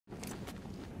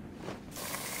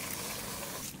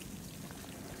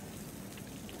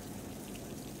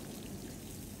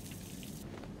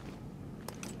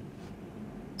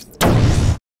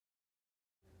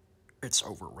it's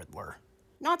over, Riddler.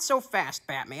 Not so fast,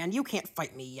 Batman. You can't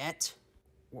fight me yet.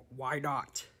 Why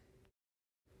not?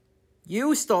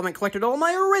 You still haven't collected all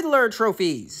my Riddler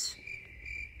trophies.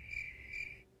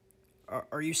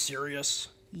 Are you serious?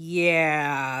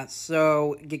 Yeah,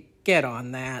 so get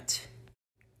on that.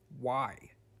 Why?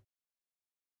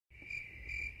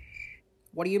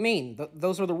 What do you mean?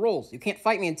 Those are the rules. You can't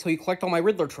fight me until you collect all my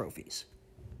Riddler trophies.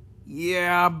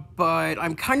 Yeah, but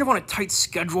I'm kind of on a tight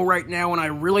schedule right now, and I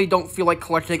really don't feel like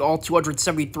collecting all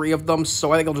 273 of them,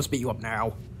 so I think I'll just beat you up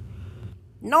now.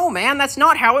 No, man, that's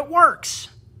not how it works.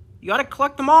 You gotta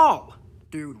collect them all.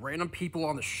 Dude, random people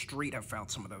on the street have found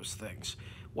some of those things.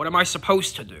 What am I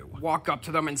supposed to do? Walk up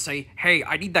to them and say, hey,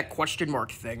 I need that question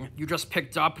mark thing you just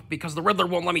picked up because the Riddler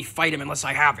won't let me fight him unless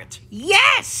I have it.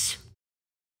 Yes!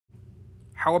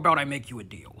 How about I make you a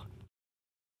deal?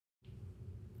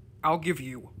 I'll give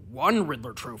you 1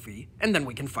 Riddler trophy, and then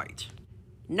we can fight.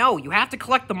 No, you have to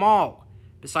collect them all.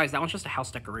 Besides, that one's just a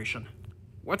house decoration.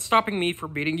 What's stopping me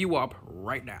from beating you up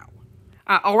right now?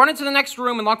 I'll run into the next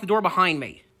room and lock the door behind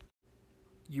me.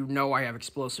 You know I have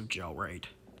explosive gel, right?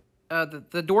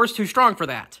 The door's too strong for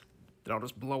that. Then I'll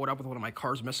just blow it up with one of my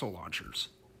car's missile launchers.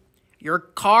 Your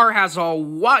car has a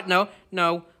what?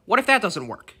 No. What if that doesn't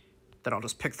work? Then I'll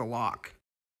just pick the lock.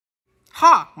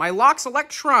 Ha! My lock's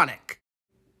electronic.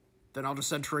 Then I'll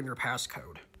just enter in your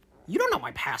passcode. You don't know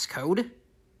my passcode.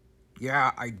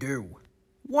 Yeah, I do.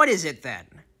 What is it then?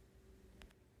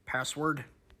 Password?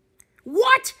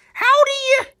 What? How do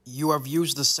you... You have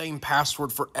used the same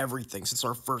password for everything since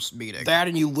our first meeting. That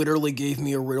and you literally gave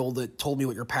me a riddle that told me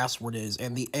what your password is,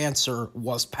 and the answer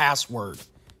was password.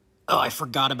 Oh, I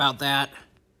forgot about that.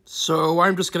 So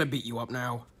I'm just gonna beat you up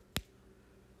now.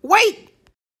 Wait!